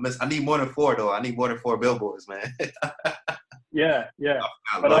 I need more than 4 though. I need more than 4 billboards, man. Yeah.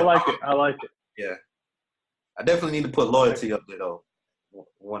 But I like it. I like it. Yeah. I definitely need to put loyalty up there though.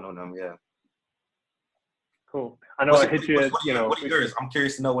 One of them, yeah. Cool. I know I hit you at, what are yours? I'm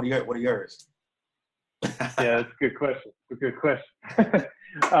curious to know what are yours? Yeah, that's a good question.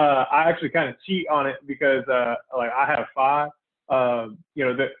 I actually kind of cheat on it because like I have 5.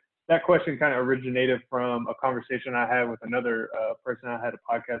 That question kind of originated from a conversation I had with another person I had a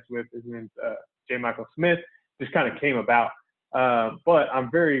podcast with. His name's J. Michael Smith. Just kind of came about. But I'm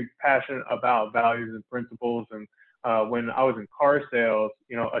very passionate about values and principles. And when I was in car sales,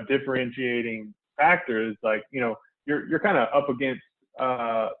 a differentiating factor is like, you're kind of up against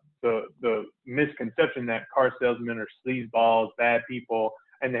the misconception that car salesmen are sleazeballs, bad people,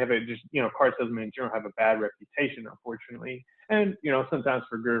 and they have car salesmen in general have a bad reputation, unfortunately. And, sometimes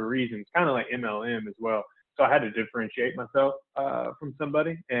for good reasons, kind of like MLM as well. So I had to differentiate myself from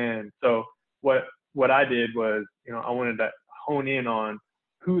somebody. And so what I did was, I wanted to hone in on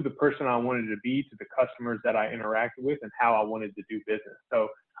who the person I wanted to be to the customers that I interacted with and how I wanted to do business. So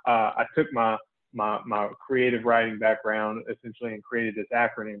I took my creative writing background essentially and created this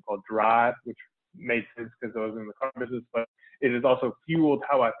acronym called DRIVE, which made sense because I was in the car business, but it has also fueled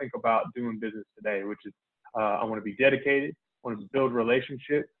how I think about doing business today, which is I want to be dedicated, I want to build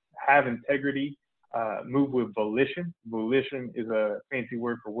relationships, have integrity, move with volition. Volition is a fancy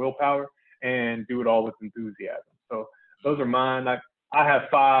word for willpower, and do it all with enthusiasm. So those are mine. I have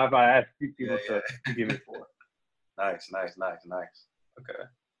 5. I asked people to give me 4. Nice. Okay.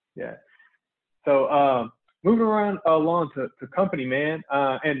 Yeah. So moving around along to company, man,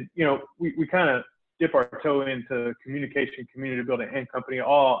 and we kind of dip our toe into communication, community building, and company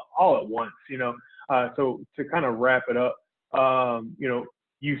all at once. So to kind of wrap it up,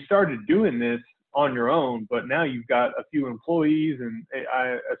 you started doing this on your own, but now you've got a few employees, and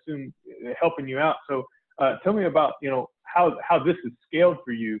I assume helping you out. So tell me about how this has scaled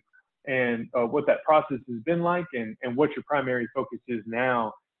for you, and what that process has been like, and what your primary focus is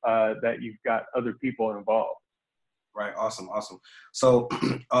now that you've got other people involved. Right. Awesome. So,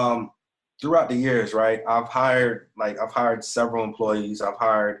 throughout the years, right, I've hired several employees. I've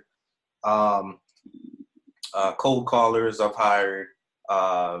hired cold callers. I've hired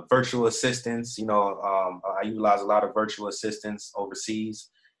virtual assistants. I utilize a lot of virtual assistants overseas.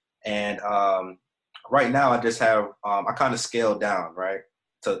 And right now I just have, I kind of scaled down, right,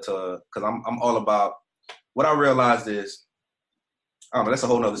 because I'm all about, what I realized is, that's a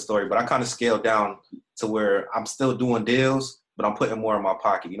whole nother story, but I kind of scaled down to where I'm still doing deals, but I'm putting more in my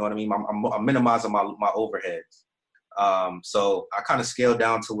pocket. You know what I mean? I'm minimizing my overheads. So I kind of scaled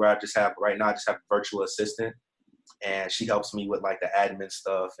down to where I just have a virtual assistant, and she helps me with like the admin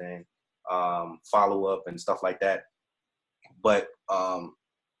stuff and follow up and stuff like that. But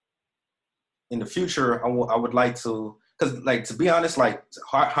in the future, I would like to, because like, to be honest, like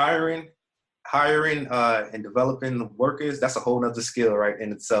hiring and developing workers, that's a whole nother skill right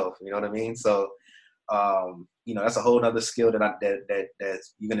in itself. You know what I mean? So, that's a whole nother skill that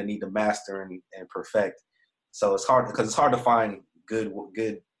you're going to need to master and perfect. So it's hard because it's hard to find good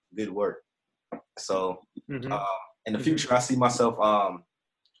work. So in the future, I see myself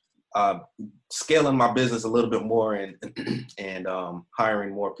scaling my business a little bit more and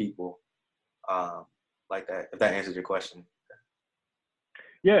hiring more people like that, if that answers your question.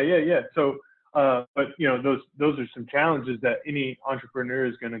 Yeah. So, but those are some challenges that any entrepreneur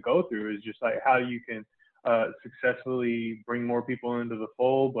is going to go through, is just like how you can successfully bring more people into the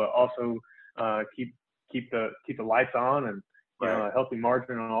fold, but also keep the lights on and a healthy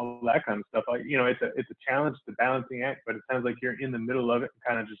margin and all that kind of stuff. Like, it's a challenge, the balancing act, but it sounds like you're in the middle of it and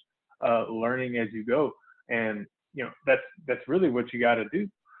kind of just learning as you go. And that's really what you got to do.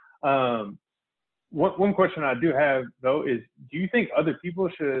 one question I do have though is, do you think other people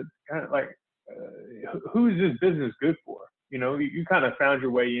should kind of like, who is this business good for? You know, you kind of found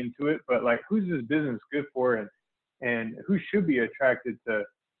your way into it, but like, who's this business good for, and who should be attracted to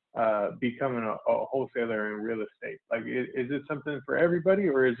becoming a wholesaler in real estate? Like, is this something for everybody,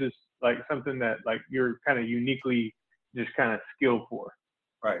 or is this like something that like you're kind of uniquely just kind of skilled for?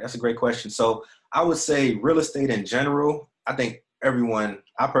 Right. That's a great question. So I would say real estate in general, I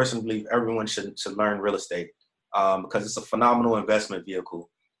personally believe everyone should learn real estate because it's a phenomenal investment vehicle.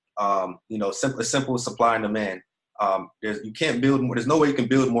 Simple supply and demand. There's no way you can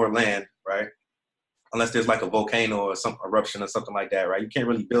build more land, right? Unless there's like a volcano or some eruption or something like that, right? You can't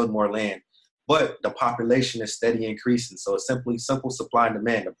really build more land, but the population is steady increasing. So it's simple supply and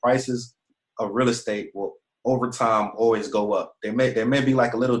demand. The prices of real estate will over time always go up. There may be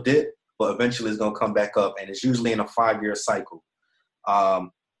like a little dip, but eventually it's going to come back up. And it's usually in a 5-year cycle.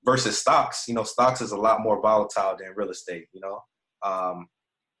 Versus stocks, stocks is a lot more volatile than real estate,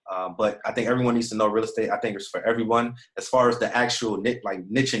 but I think everyone needs to know real estate. I think it's for everyone. As far as the actual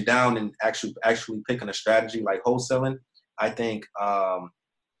niching down and actually picking a strategy like wholesaling, I think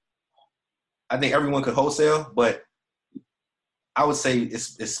everyone could wholesale, but I would say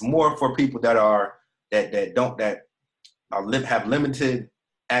it's more for people that have limited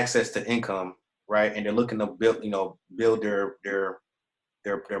access to income, right? And they're looking to build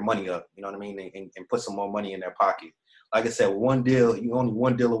their money up, you know what I mean, and put some more money in their pocket. Like I said, you're only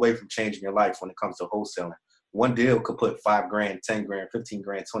one deal away from changing your life when it comes to wholesaling. One deal could put $5,000, $10,000,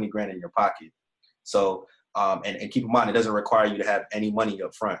 $15,000, $20,000 in your pocket. So, and keep in mind, it doesn't require you to have any money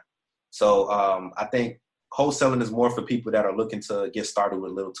up front. So I think wholesaling is more for people that are looking to get started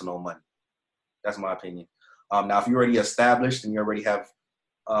with little to no money. That's my opinion. Now, if you're already established and you already have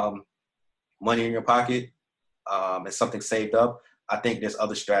money in your pocket and something saved up, I think there's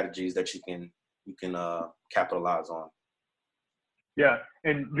other strategies that you can capitalize on. Yeah,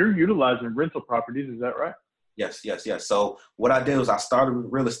 and you're utilizing rental properties, is that right? Yes. So what I did was I started with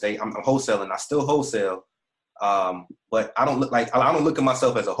real estate. I'm wholesaling. I still wholesale, but I don't look at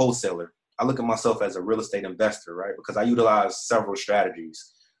myself as a wholesaler. I look at myself as a real estate investor, right? Because I utilize several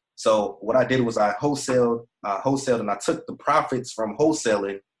strategies. So what I did was I wholesaled, and I took the profits from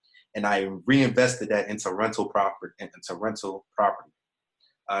wholesaling and I reinvested that into rental property. And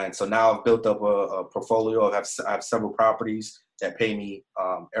so now I've built up a portfolio. I have several properties that pay me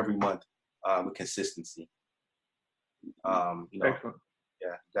every month with consistency. Excellent.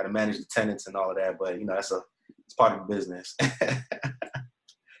 Yeah, got to manage the tenants and all of that, but it's part of the business.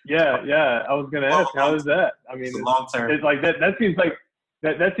 Yeah. I was gonna ask, how is that? I mean, long term. It's like that seems like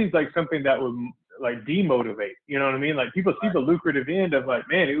that seems like something that would like demotivate. You know what I mean? Like people see the lucrative end of like,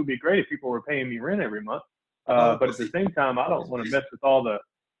 man, it would be great if people were paying me rent every month. But at the same time, I don't want to mess with all the.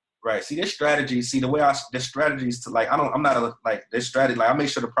 Right. See, this strategy. See, this strategy is to like, this strategy. Like, I make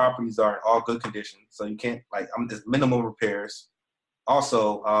sure the properties are in all good condition, so you can't there's minimal repairs.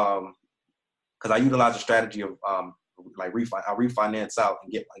 Also, because I utilize a strategy of I refinance out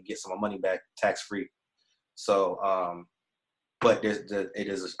and get some money back tax free. So, but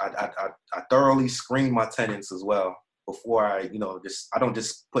I thoroughly screen my tenants as well before I don't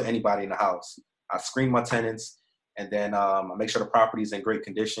just put anybody in the house. I screen my tenants. And then I make sure the property is in good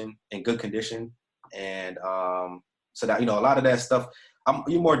condition, and so that a lot of that stuff,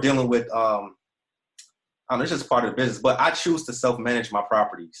 you're more dealing with. It's just part of the business. But I choose to self-manage my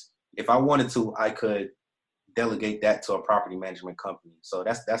properties. If I wanted to, I could delegate that to a property management company. So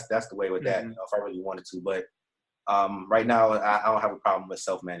that's the way with that. If I really wanted to, but right now I don't have a problem with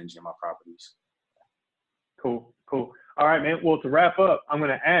self-managing my properties. Cool. All right, man. Well, to wrap up, I'm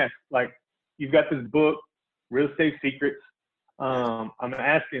gonna ask, like, you've got this book, Real Estate Secrets. I'm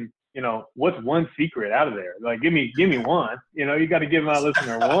asking, what's one secret out of there? Like, give me one. You got to give my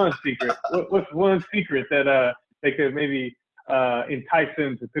listener one secret. What's one secret that they could maybe entice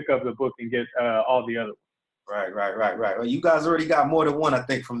them to pick up the book and get all the other ones? Right. Well, you guys already got more than one, I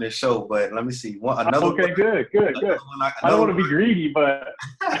think, from this show. But let me see. Another okay, one, good. I don't want to be greedy, but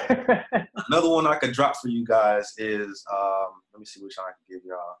another one I could drop for you guys is let me see which one I can give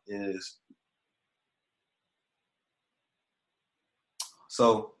y'all is.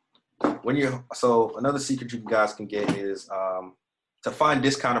 So another secret you guys can get is to find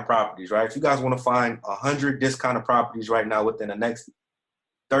discounted properties, right? If you guys want to find 100 discounted properties right now within the next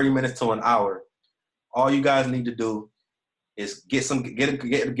 30 minutes to an hour, all you guys need to do is get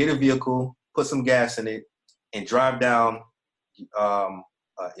a vehicle, put some gas in it, and drive down a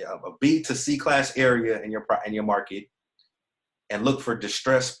B to C class area in your market, and look for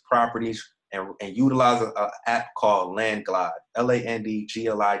distressed properties. And utilize an app called LandGlide,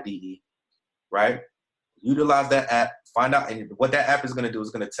 LandGlide. right? Utilize that app, find out, and what that app is going to do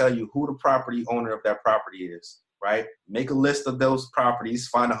is going to tell you who the property owner of that property is, right? Make a list of those properties,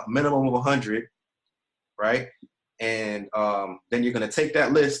 find a minimum of 100, right? And then you're going to take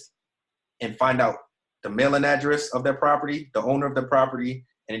that list and find out the mailing address of that property, the owner of the property,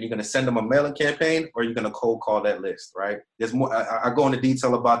 and then you're going to send them a mailing campaign, or you're going to cold call that list, right? There's more. I go into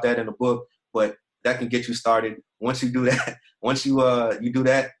detail about that in the book, but that can get you started. Once you do that, you do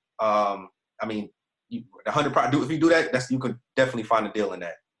that, I mean, the 100 if you do that, you could definitely find a deal in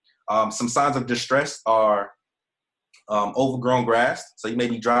that. Some signs of distress are overgrown grass. So you may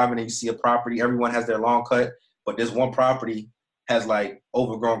be driving and you see a property. Everyone has their lawn cut, but this one property has like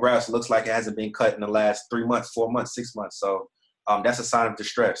overgrown grass. It looks like it hasn't been cut in the last 3 months, 4 months, 6 months. So that's a sign of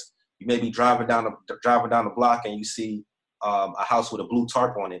distress. You may be driving down the block and you see a house with a blue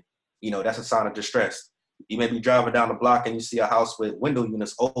tarp on it. That's a sign of distress. You may be driving down the block and you see a house with window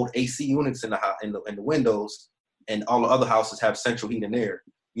units, old AC units in the windows, and all the other houses have central heat and air.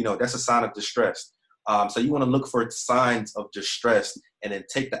 That's a sign of distress. So you want to look for signs of distress and then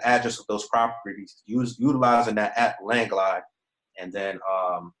take the address of those properties, utilizing that app Landglide, and then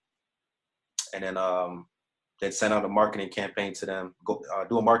send out a marketing campaign to them.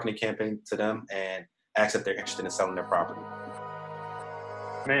 Do a marketing campaign to them and ask if they're interested in selling their property.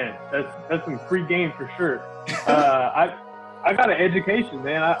 Man, that's some free game for sure. I got an education,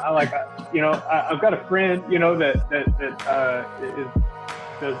 man. I've got a friend,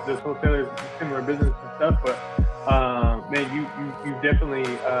 that does wholesalers, similar business and stuff. But man, you definitely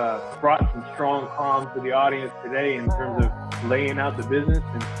brought some strong comms to the audience today in terms of laying out the business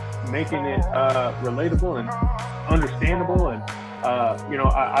and making it relatable and understandable. And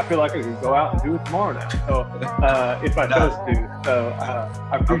I feel like I could go out and do it tomorrow now. So if I chose to. So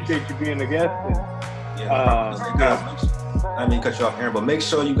I appreciate you being a guest. And, I mean, cut you off, Aaron, but make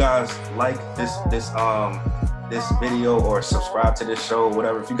sure you guys like this video or subscribe to this show,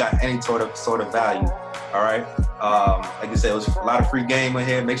 whatever. If you got any sort of value, all right. Like I said, it was a lot of free game in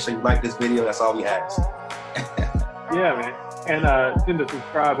here. Make sure you like this video. That's all we ask. Yeah, man. And send a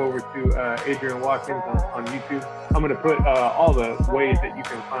subscribe over to Adrian Watkins on YouTube. I'm going to put all the ways that you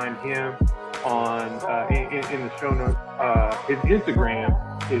can find him on in the show notes. His Instagram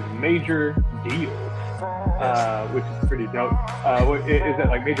is Major Deals, which is pretty dope. Is that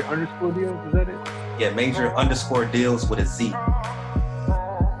like Major _ Deals? Is that it? Yeah, Major _ Deals with a Z.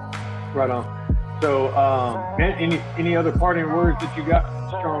 Right on. So, man, any other parting words that you got,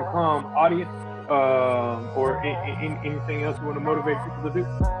 strong, calm audience? Or anything else you want to motivate people to do?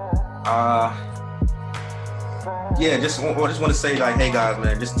 Yeah, just want to say, like, hey guys,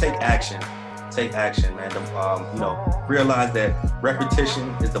 man, just take action. Take action, man. Realize that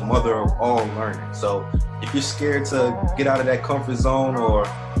repetition is the mother of all learning. So if you're scared to get out of that comfort zone or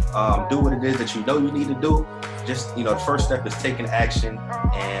do what it is that you know you need to do, just the first step is taking action,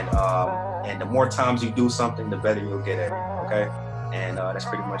 and the more times you do something, the better you'll get at it. Okay, and that's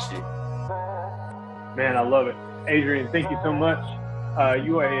pretty much it. Man, I love it. Adrian, thank you so much.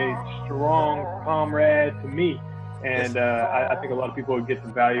 You are a strong comrade to me, and I think a lot of people will get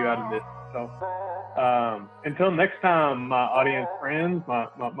some value out of this. So until next time, my audience friends, my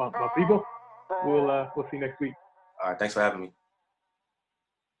people, we'll see you next week. All right, thanks for having me.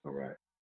 All right.